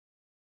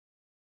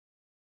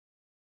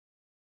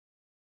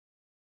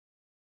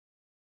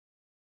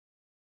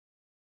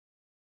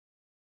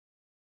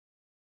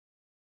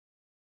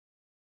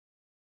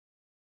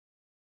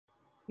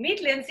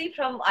Meet Lindsay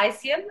from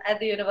ICM at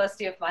the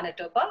University of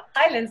Manitoba.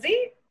 Hi, Lindsay.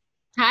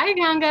 Hi,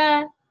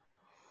 Ganga.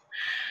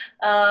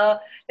 Uh,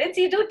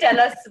 Lindsay, do tell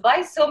us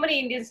why so many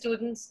Indian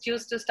students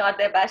choose to start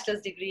their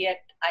bachelor's degree at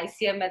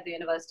ICM at the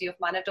University of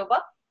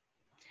Manitoba.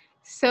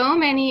 So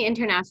many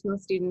international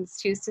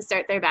students choose to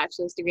start their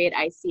bachelor's degree at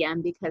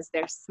ICM because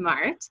they're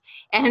smart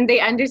and they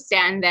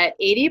understand that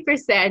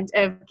 80%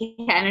 of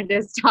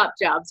Canada's top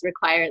jobs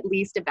require at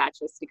least a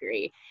bachelor's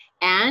degree,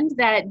 and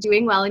that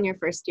doing well in your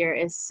first year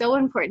is so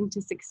important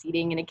to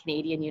succeeding in a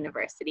Canadian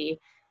university.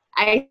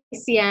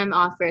 ICM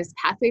offers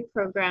pathway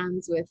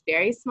programs with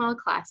very small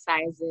class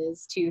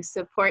sizes to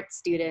support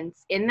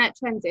students in that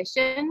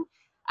transition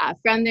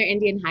from their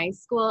Indian high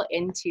school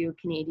into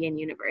Canadian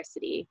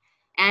university.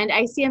 And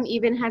ICM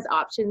even has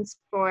options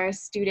for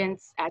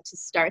students to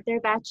start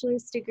their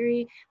bachelor's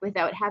degree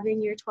without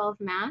having year 12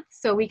 math.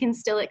 So we can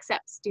still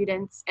accept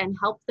students and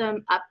help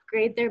them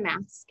upgrade their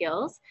math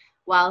skills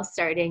while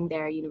starting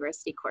their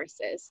university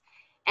courses.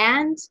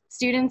 And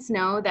students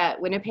know that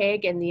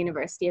Winnipeg and the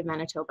University of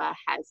Manitoba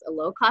has a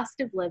low cost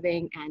of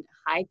living and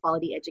high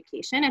quality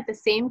education. At the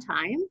same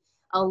time,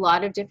 a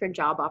lot of different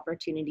job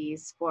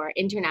opportunities for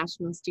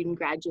international student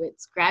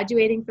graduates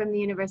graduating from the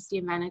University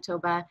of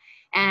Manitoba,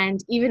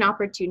 and even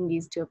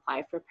opportunities to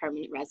apply for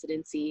permanent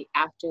residency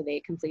after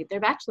they complete their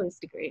bachelor's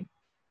degree.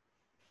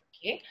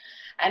 Okay.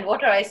 And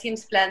what are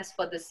ICM's plans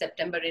for this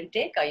September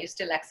intake? Are you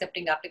still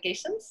accepting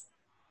applications?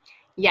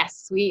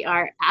 Yes, we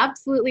are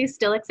absolutely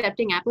still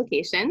accepting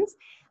applications.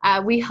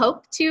 We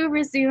hope to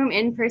resume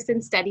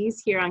in-person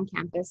studies here on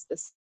campus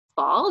this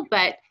fall,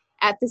 but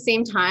at the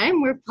same time,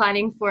 we're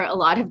planning for a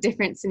lot of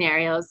different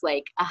scenarios,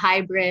 like a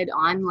hybrid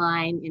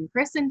online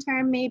in-person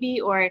term maybe,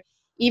 or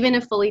even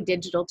a fully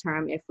digital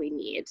term if we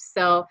need.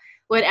 So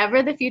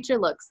whatever the future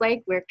looks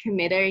like, we're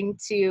committing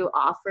to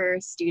offer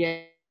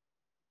students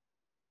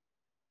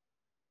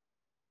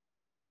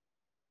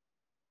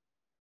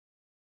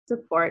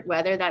support,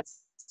 whether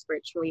that's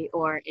virtually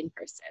or in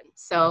person.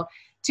 So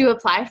to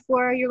apply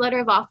for your letter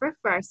of offer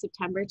for our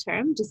September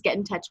term, just get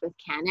in touch with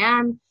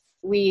Canam.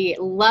 We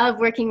love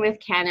working with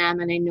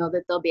Canam, and I know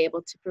that they'll be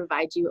able to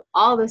provide you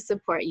all the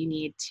support you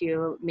need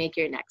to make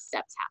your next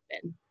steps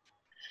happen.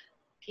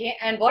 Okay,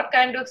 and what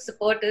kind of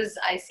support is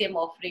ICM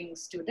offering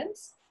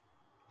students?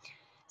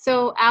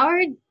 So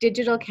our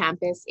digital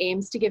campus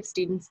aims to give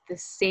students the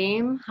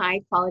same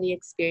high quality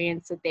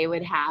experience that they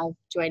would have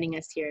joining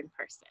us here in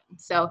person.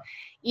 So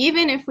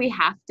even if we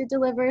have to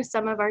deliver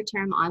some of our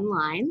term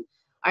online,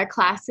 our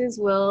classes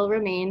will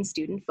remain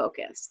student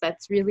focused.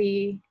 That's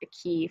really a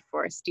key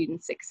for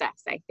student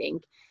success, I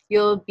think.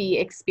 You'll be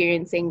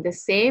experiencing the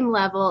same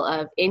level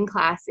of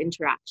in-class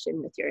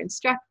interaction with your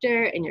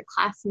instructor and your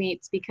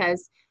classmates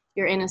because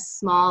you're in a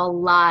small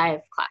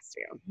live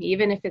classroom,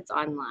 even if it's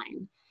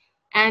online.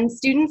 And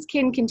students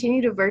can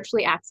continue to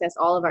virtually access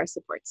all of our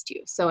supports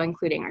too. So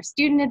including our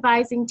student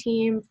advising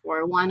team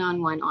for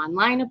one-on-one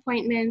online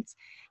appointments.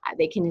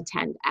 They can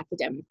attend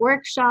academic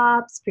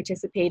workshops,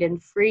 participate in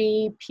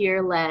free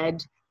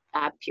peer-led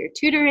peer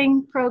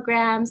tutoring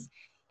programs.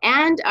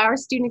 And our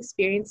student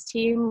experience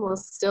team will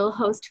still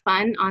host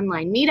fun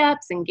online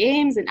meetups and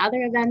games and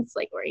other events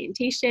like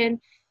orientation.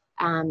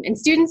 And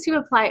students who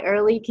apply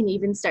early can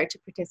even start to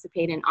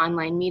participate in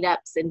online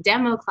meetups and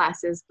demo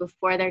classes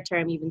before their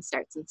term even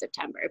starts in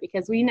September,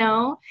 because we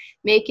know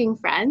making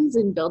friends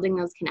and building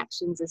those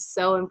connections is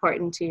so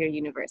important to your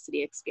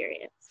university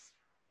experience.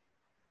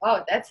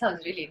 Wow, that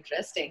sounds really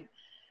interesting.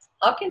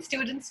 How can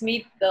students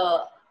meet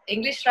the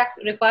English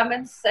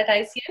requirements at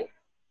ICM?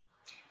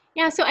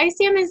 Yeah, so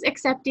ICM is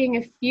accepting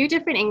a few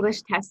different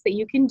English tests that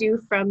you can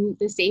do from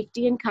the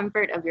safety and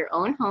comfort of your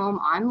own home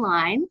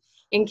online,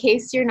 in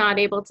case you're not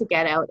able to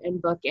get out and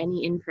book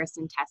any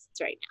in-person tests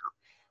right now.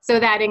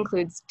 So that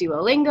includes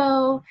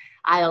Duolingo,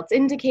 IELTS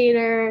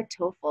Indicator,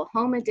 TOEFL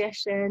Home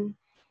Edition.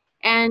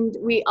 And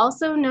we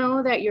also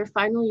know that your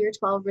final year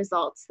 12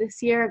 results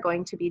this year are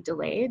going to be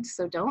delayed,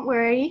 so don't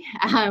worry.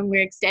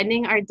 We're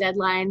extending our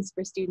deadlines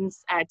for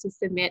students to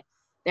submit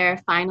their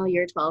final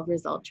year 12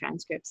 result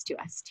transcripts to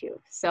us too.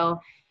 So,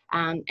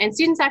 and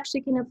students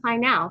actually can apply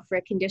now for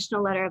a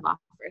conditional letter of offer.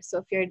 So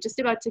if you're just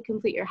about to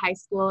complete your high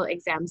school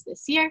exams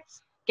this year,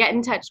 get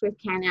in touch with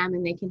Canam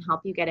and they can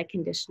help you get a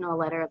conditional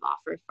letter of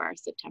offer for our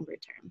September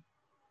term.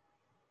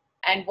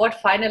 And what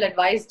final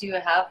advice do you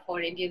have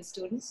for Indian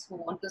students who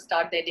want to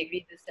start their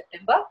degree this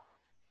September?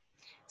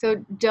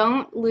 So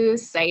don't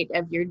lose sight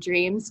of your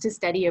dreams to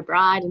study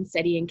abroad and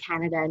study in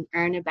Canada and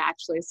earn a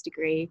bachelor's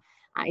degree.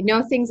 I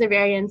know things are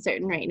very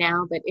uncertain right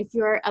now, but if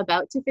you're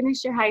about to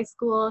finish your high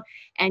school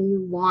and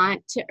you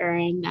want to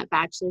earn that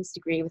bachelor's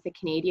degree with a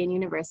Canadian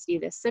university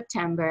this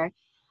September,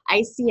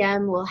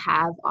 ICM will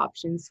have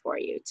options for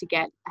you to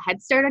get a head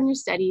start on your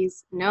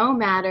studies, no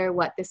matter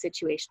what the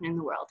situation in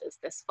the world is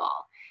this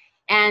fall.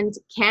 And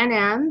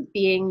Canam,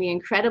 being the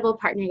incredible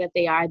partner that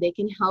they are, they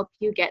can help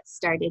you get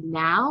started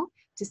now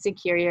to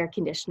secure your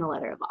conditional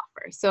letter of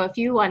offer. So if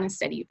you want to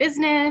study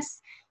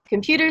business,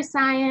 computer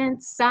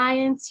science,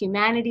 science,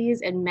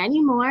 humanities, and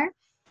many more,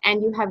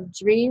 and you have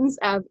dreams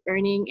of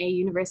earning a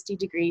university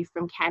degree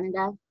from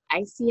Canada,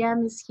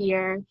 ICM is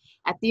here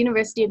at the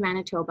University of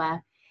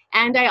Manitoba.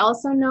 And I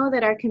also know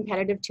that our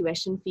competitive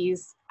tuition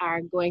fees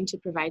are going to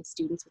provide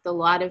students with a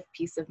lot of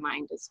peace of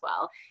mind as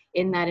well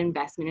in that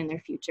investment in their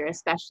future,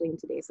 especially in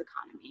today's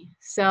economy.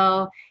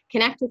 So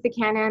connect with the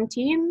Canam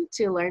team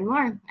to learn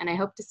more, and I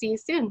hope to see you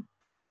soon.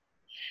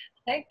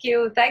 Thank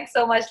you. Thanks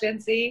so much,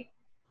 Lindsay.